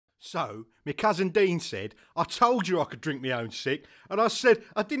So, my cousin Dean said, I told you I could drink my own sick, and I said,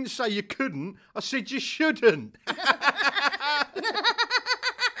 I didn't say you couldn't, I said you shouldn't. I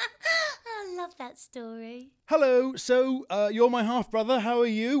love that story. Hello, so, you're my half-brother, how are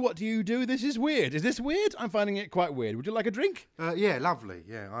you? What do you do? This is weird. Is this weird? I'm finding it quite weird. Would you like a drink? Yeah, lovely.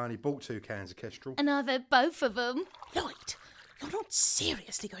 Yeah, I only bought 2 cans of Kestrel. And I've had both of them. Lloyd, you're not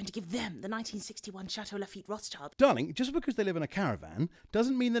seriously going to give them the 1961 Chateau Lafite Rothschild? Darling, just because they live in a caravan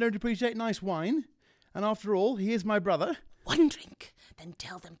doesn't mean they don't appreciate nice wine. And after all, he is my brother. One drink, then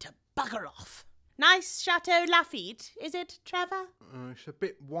tell them to bugger off. Nice Chateau Lafite, is it, Trevor? It's a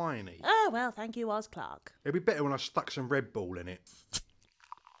bit whiny. Oh, well, thank you, Oz Clark. It'd be better when I stuck some Red Bull in it.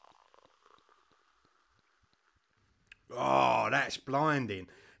 Oh, that's blinding.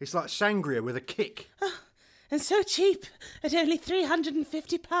 It's like sangria with a kick. And so cheap, at only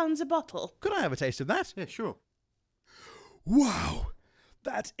 £350 a bottle. Could I have a taste of that? Yeah, sure. Wow!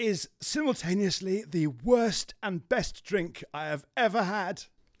 That is simultaneously the worst and best drink I have ever had.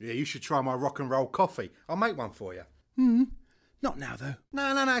 Yeah, you should try my rock and roll coffee. I'll make one for you. Not now, though.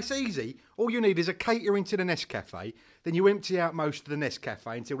 No, it's easy. All you need is a catering to the Nescafe, then you empty out most of the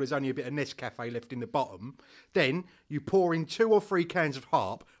Nescafe until there's only a bit of Nescafe left in the bottom. Then you pour in 2 or 3 cans of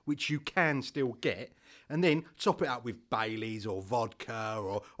Harp, which you can still get, and then top it up with Baileys or vodka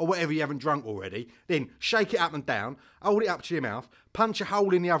or whatever you haven't drunk already. Then shake it up and down, hold it up to your mouth, punch a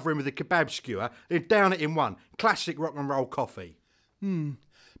hole in the other end with a kebab skewer, then down it in one. Classic rock and roll coffee.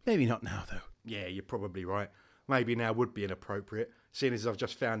 Maybe not now, though. Yeah, you're probably right. Maybe now would be inappropriate, seeing as I've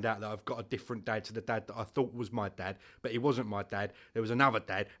just found out that I've got a different dad to the dad that I thought was my dad, but he wasn't my dad, there was another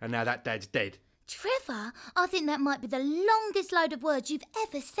dad, and now that dad's dead. Trevor, I think that might be the longest load of words you've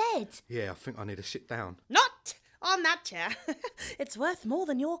ever said. Yeah, I think I need to sit down. Not on that chair. It's worth more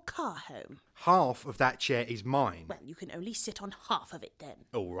than your car home. Half of that chair is mine. Well, you can only sit on half of it then.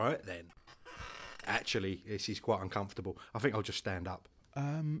 All right, then. Actually, this is quite uncomfortable. I think I'll just stand up.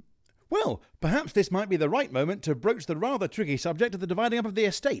 Well, perhaps this might be the right moment to broach the rather tricky subject of the dividing up of the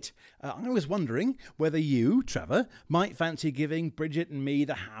estate. I was wondering whether you, Trevor, might fancy giving Bridget and me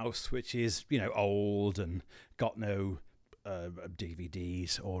the house, which is, old and got no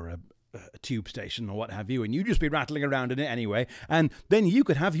DVDs or a tube station or what have you, and you'd just be rattling around in it anyway, and then you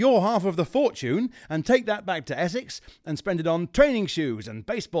could have your half of the fortune and take that back to Essex and spend it on training shoes and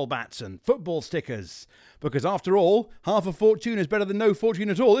baseball bats and football stickers. Because after all, half a fortune is better than no fortune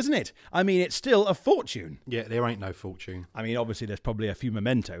at all, isn't it? I mean, it's still a fortune. Yeah, there ain't no fortune. I mean, obviously there's probably a few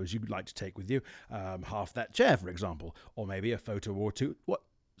mementos you'd like to take with you. Half that chair, for example, or maybe a photo or two. What?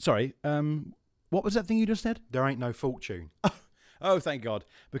 Sorry, what was that thing you just said? There ain't no fortune. Oh, thank God,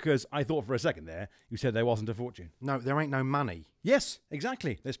 because I thought for a second there you said there wasn't a fortune. No, there ain't no money. Yes,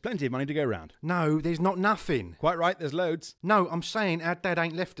 exactly. There's plenty of money to go round. No, there's not nothing. Quite right, there's loads. No, I'm saying our dad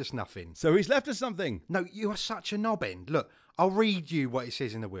ain't left us nothing. So he's left us something. No, you are such a knob-end. Look, I'll read you what it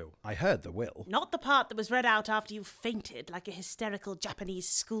says in the will. I heard the will. Not the part that was read out after you fainted like a hysterical Japanese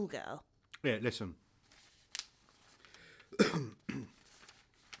schoolgirl. Yeah, listen.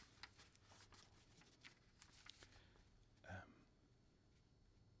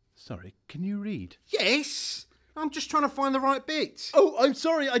 Sorry, can you read? Yes! I'm just trying to find the right bit. Oh, I'm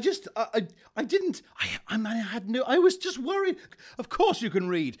sorry. I didn't. I was just worried. Of course you can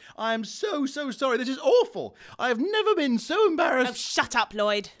read. I am so sorry. This is awful. I have never been so embarrassed. Oh, shut up,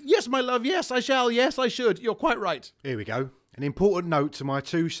 Lloyd. Yes, my love. Yes, I shall. Yes, I should. You're quite right. Here we go. An important note to my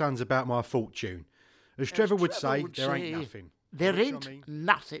 2 sons about my fortune. As Trevor would say, there ain't nothing. There ain't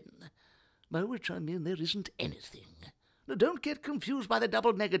nothing. By which I mean there isn't anything. Now, don't get confused by the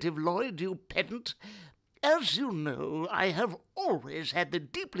double negative, Lloyd, you pedant. As you know, I have always had the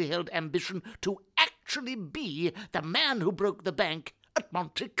deeply held ambition to actually be the man who broke the bank at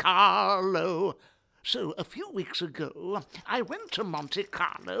Monte Carlo. So, a few weeks ago, I went to Monte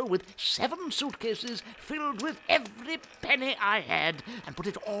Carlo with 7 suitcases filled with every penny I had and put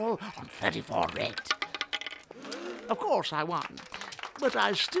it all on 34 red. Of course I won, but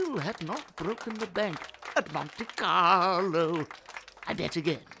I still had not broken the bank at Monte Carlo. I bet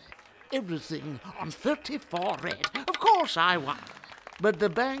again. Everything on 34 red. Of course I won. But the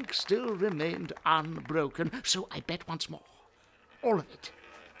bank still remained unbroken, so I bet once more. All of it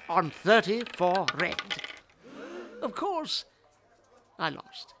on 34 red. Of course, I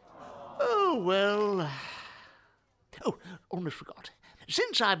lost. Oh, well. Oh, almost forgot.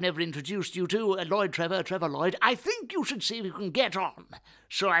 Since I've never introduced you to Lloyd Trevor, Trevor Lloyd, I think you should see if you can get on.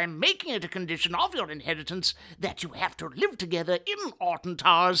 So I'm making it a condition of your inheritance that you have to live together in Orton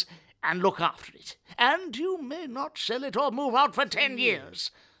Towers and look after it. And you may not sell it or move out for 10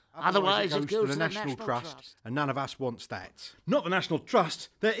 years. Otherwise it goes to the National Trust, and none of us wants that. Not the National Trust.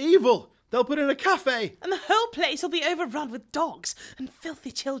 They're evil. They'll put in a cafe. And the whole place will be overrun with dogs and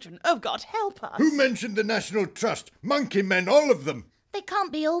filthy children. Oh, God, help us. Who mentioned the National Trust? Monkey men, all of them. They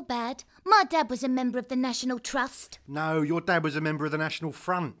can't be all bad. My dad was a member of the National Trust. No, your dad was a member of the National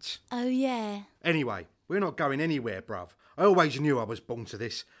Front. Oh, yeah. Anyway, we're not going anywhere, bruv. I always knew I was born to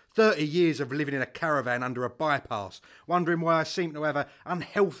this. 30 years of living in a caravan under a bypass, wondering why I seem to have an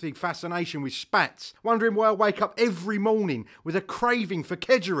unhealthy fascination with spats, wondering why I wake up every morning with a craving for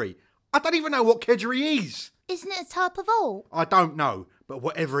kedgeree. I don't even know what kedgeree is. Isn't it a type of owl? I don't know, but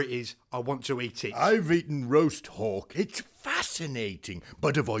whatever it is, I want to eat it. I've eaten roast hawk. It's fascinating,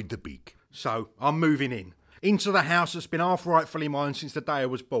 but avoid the beak. So, I'm moving in. Into the house that's been half rightfully mine since the day I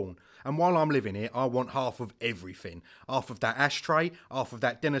was born. And while I'm living here, I want half of everything. Half of that ashtray, half of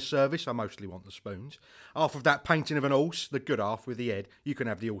that dinner service, I mostly want the spoons. Half of that painting of an horse, the good half with the head, you can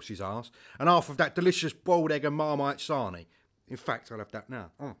have the horse's arse. And half of that delicious boiled egg and Marmite sarnie. In fact, I'll have that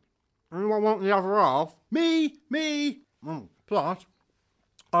now. Anyone want the other half? Me. Plus,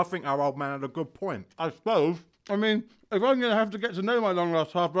 I think our old man had a good point. I suppose. I mean, if I'm going to have to get to know my long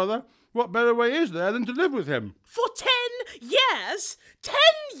lost half brother, what better way is there than to live with him? For 10 years? 10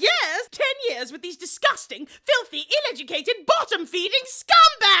 years? 10 years with these disgusting, filthy, ill-educated, bottom-feeding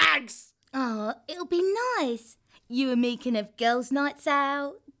scumbags! Oh, it'll be nice. You and me can have girls' nights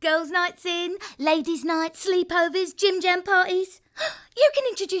out, girls' nights in, ladies' nights, sleepovers, gym jam parties. You can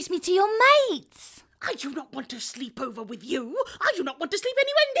introduce me to your mates. I do not want to sleep over with you. I do not want to sleep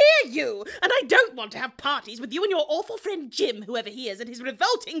anywhere near you. And I don't want to have parties with you and your awful friend Jim, whoever he is, and his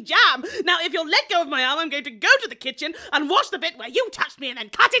revolting jam. Now, if you'll let go of my arm, I'm going to go to the kitchen and wash the bit where you touched me and then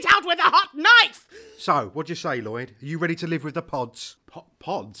cut it out with a hot knife. So, what'd you say, Lloyd? Are you ready to live with the pods?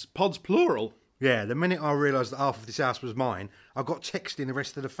 Pods? Pods plural? Yeah, the minute I realised that half of this house was mine, I got texting the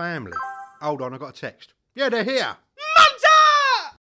rest of the family. Hold on, I got a text. Yeah, they're here.